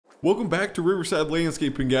Welcome back to Riverside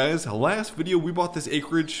Landscaping, guys. Last video we bought this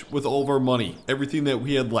acreage with all of our money, everything that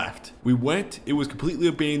we had left. We went, it was completely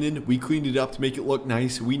abandoned, we cleaned it up to make it look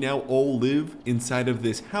nice. We now all live inside of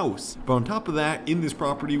this house. But on top of that, in this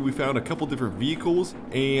property we found a couple different vehicles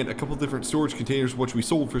and a couple different storage containers which we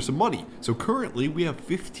sold for some money. So currently we have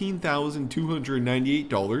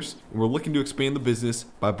 $15,298 and we're looking to expand the business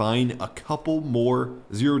by buying a couple more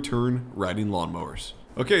zero-turn riding lawnmowers.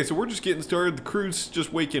 Okay, so we're just getting started. The crew's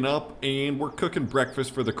just waking up and we're cooking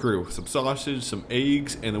breakfast for the crew. Some sausage, some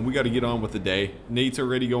eggs, and then we got to get on with the day. Nate's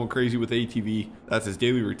already going crazy with ATV. That's his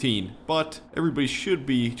daily routine, but everybody should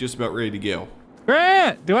be just about ready to go.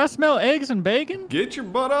 Grant, do I smell eggs and bacon? Get your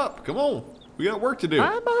butt up. Come on. We got work to do.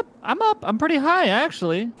 I'm up. I'm pretty high,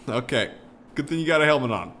 actually. Okay. Good thing you got a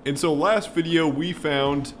helmet on. And so last video, we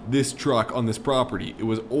found this truck on this property. It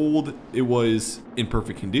was old. It was in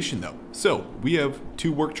perfect condition though. So we have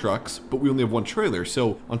 2 work trucks, but we only have 1 trailer.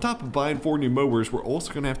 So on top of buying 4 new mowers, we're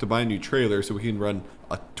also gonna have to buy a new trailer so we can run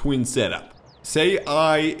a twin setup. Say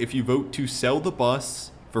aye if you vote to sell the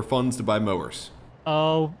bus for funds to buy mowers.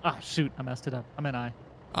 Oh, shoot. I messed it up. I'm an aye.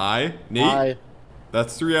 Aye? Nate? Aye.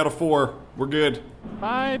 That's 3 out of 4. We're good.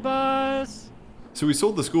 Bye, bus. So we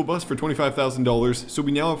sold the school bus for $25,000, so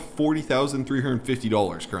we now have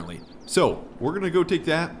 $40,350 currently. So we're gonna go take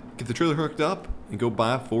that, get the trailer hooked up, and go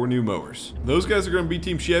buy 4 new mowers. Those guys are gonna be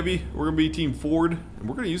Team Chevy, we're gonna be Team Ford, and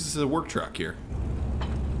we're gonna use this as a work truck here.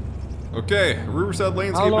 Okay, Riverside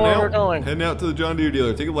Landscaping out, heading out to the John Deere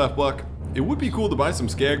dealer. Take a left, Buck. It would be cool to buy some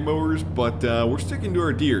Skag mowers, but we're sticking to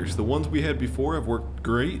our Deeres. The ones we had before have worked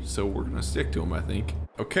great, so we're gonna stick to them, I think.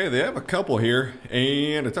 Okay, they have a couple here,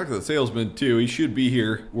 and I talked to the salesman too. He should be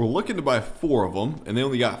here. We're looking to buy 4 of them, and they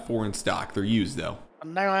only got 4 in stock. They're used though. I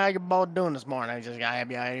don't know how your boy doing this morning. I just got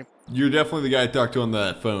happy out here. You're definitely the guy I talked to on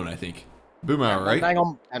the phone, I think. Boomhauer, right?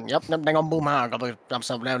 Yep, dang on Boomhauer. Got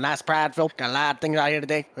some nice prideful. Got a lot of things out here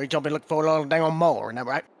today. You told me to look for a little dang on mower, isn't that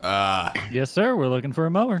right? Yes, sir. We're looking for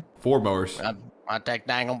a mower. 4 mowers. I take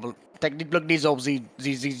dang on. Look at these old Z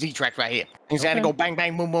tracks right here. Things had to go bang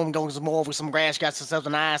bang boom boom, go some more over some grass. Got yourself a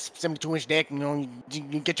nice 72-inch deck. You know,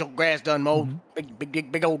 you get your grass done mowed.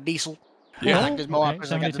 Big old diesel. Yeah. I like this mower.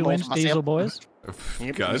 72-inch diesel, boys.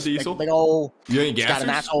 Yep, got a diesel. Big old. You ain't got gassers? a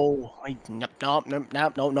nice old.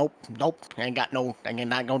 Nope. Ain't got no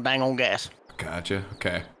dang on gas. Gotcha.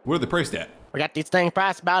 Okay. What are they priced at? We got these things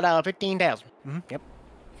priced about 15,000. Yep.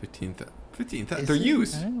 15,000. 15,000. They're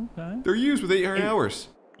used. Okay. They're used with 800 hours.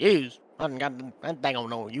 Used. I didn't got that dang on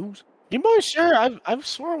no use. You boys sure? I've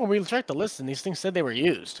sworn when we checked the list and these things said they were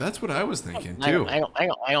used. That's what I was thinking too. Hang on.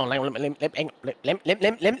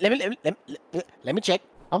 Let me check.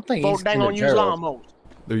 I'm thinking Four dang on used lawnmowers.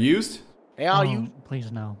 They're used? They are used.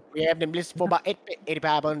 Please no. We have them listed for about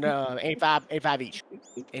 85 each.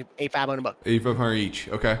 8,500 bucks. 8,500 each.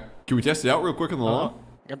 Okay. Can we test it out real quick on the lawn?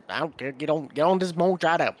 I don't care. Get on this mower.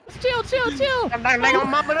 Try it out. Chill. Dang on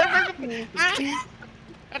mama.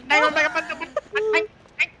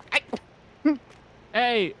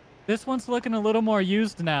 Hey, this one's looking a little more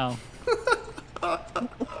used now.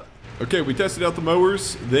 Okay, we tested out the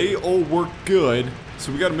mowers. They all work good.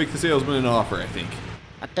 So we got to make the salesman an offer, I think.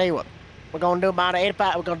 I tell you what. We're going to do about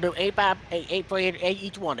 85. We're going to do 8 for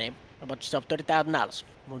each one of them. How about yourself? $30,000.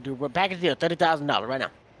 We're package deal. $30,000 right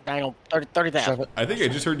now. Dang on 30,000. I think I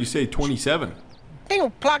just heard you say 27. Dang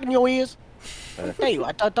on plugging your ears. I tell you,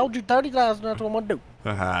 I told you 30,000. That's what I'm going to do.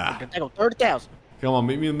 Haha. Dang on 30,000. Come on,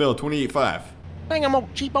 meet me in the middle. 28.5. Dang, I'm on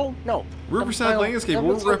cheapo. No. Riverside Landscape.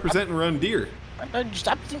 We're representing Run Deer.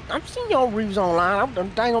 I've seen your reviews online. I'm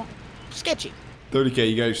dang on sketchy. 30K.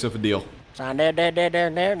 You got yourself a deal. Sign there.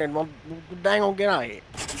 Then we'll dang on get out of here.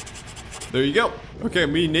 There you go. Okay,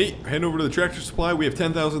 me and Nate heading over to the Tractor Supply. We have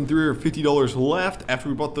 $10,350 left after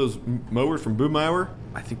we bought those mowers from Boomhauer.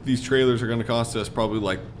 I think these trailers are going to cost us probably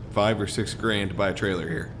like 5 or 6 grand to buy a trailer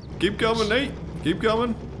here. Keep coming, Nate. Keep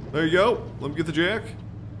coming. There you go. Let me get the jack.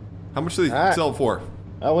 How much do they sell for?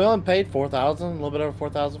 We only paid $4,000, a little bit over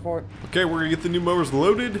 $4,000 for it. Okay, we're gonna get the new mowers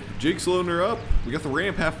loaded. Jake's loading her up. We got the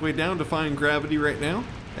ramp halfway down, defying gravity right now.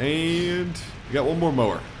 And we got one more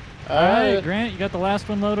mower. All right, Grant, you got the last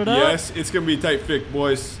one loaded up? Yes, it's gonna be a tight fit,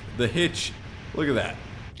 boys. The hitch, look at that.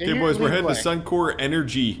 Okay, boys, we're heading to Suncor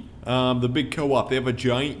Energy, the big co-op. They have a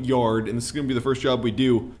giant yard, and this is gonna be the first job we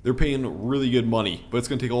do. They're paying really good money, but it's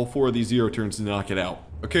gonna take all 4 of these zero turns to knock it out.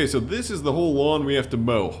 Okay, so this is the whole lawn we have to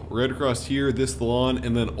mow. Right across here, this lawn,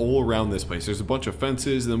 and then all around this place. There's a bunch of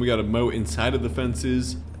fences, and then we gotta mow inside of the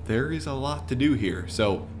fences. There is a lot to do here.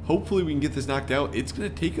 So hopefully we can get this knocked out. It's gonna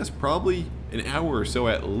take us probably an hour or so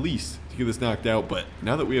at least to get this knocked out, but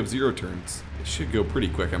now that we have zero turns, it should go pretty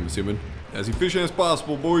quick, I'm assuming. As efficient as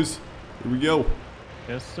possible, boys. Here we go.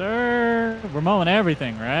 Yes, sir. We're mowing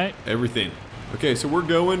everything, right? Everything. Okay, so we're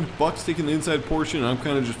going. Buck's taking the inside portion. I'm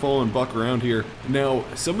kind of just following Buck around here. Now,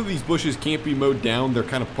 some of these bushes can't be mowed down. They're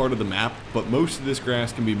kind of part of the map, but most of this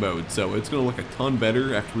grass can be mowed. So it's going to look a ton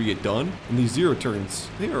better after we get done. And these zero turns,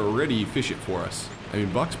 they are already efficient for us. I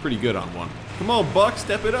mean, Buck's pretty good on one. Come on, Buck,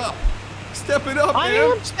 step it up. Step it up, I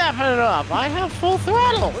man. am stepping it up. I have full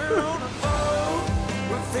throttle. We're on a boat,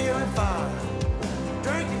 we're feeling fine.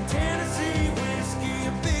 Drinking Tennessee whiskey,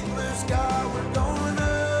 a big blue sky. We're going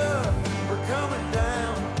up, we're coming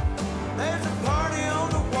down. There's a party on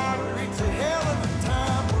the water, it's a hell of a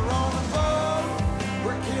time. We're on a boat,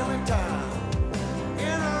 we're killing time.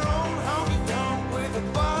 In our own honky tonk with a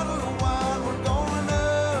bottle of wine. We're going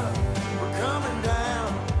up, we're coming down.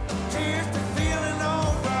 Cheers to feeling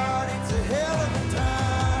alright, it's a hell of a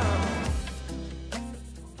time.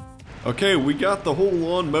 Okay, we got the whole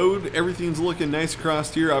lawn mowed. Everything's looking nice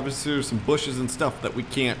across here. Obviously, there's some bushes and stuff that we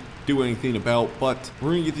can't do anything about, but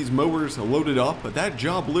we're gonna get these mowers loaded up. But that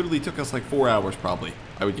job literally took us like 4 hours probably,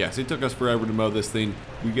 I would guess. It took us forever to mow this thing.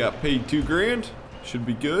 We got paid $2 grand. Should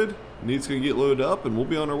be good. Neat's gonna get loaded up and we'll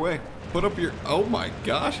be on our way. Put up your, oh my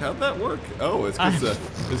gosh, how'd that work? Oh, it's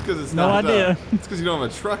because it's No not, idea. it's because you don't have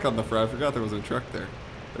a truck on the front. I forgot there was a truck there.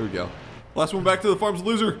 There we go. Last one back to the farm's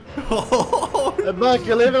loser. Hey, Buck,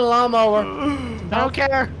 you're leaving a lawnmower. I don't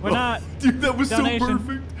care. We're not. Dude, that was Donation. so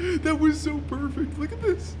perfect. That was so perfect. Look at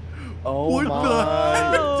this. Oh What my. the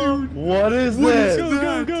heck, dude? What is What this? is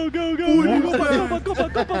that? Go.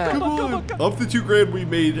 Of the $2 grand we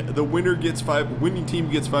made, the winner gets winning team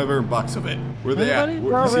gets $500 of it. Where they at? Anybody?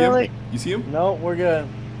 You Not see really. him? You see him? No, we're good.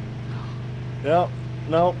 Yep.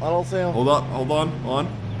 No, I don't see him. Hold on.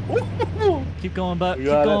 Keep going, Buck. We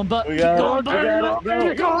Keep got going, it. Buck. We Keep got going, it. Buck. We got it. There Go,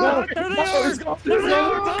 you go. go. There they Go, are. let's go. There they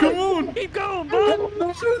are. Come on. Keep going, Buck.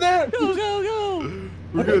 Don't shoot that. Go.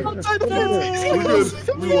 We're good. We're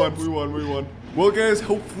good. We won. Well, guys,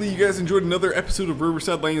 hopefully you guys enjoyed another episode of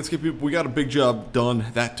Riverside Landscaping. We got a big job done.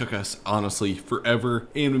 That took us, honestly, forever.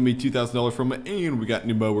 And we made $2,000 from it. And we got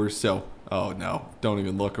new mowers. So, oh no, don't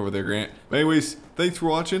even look over there, Grant. But anyways, thanks for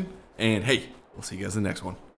watching. And hey, we'll see you guys in the next one.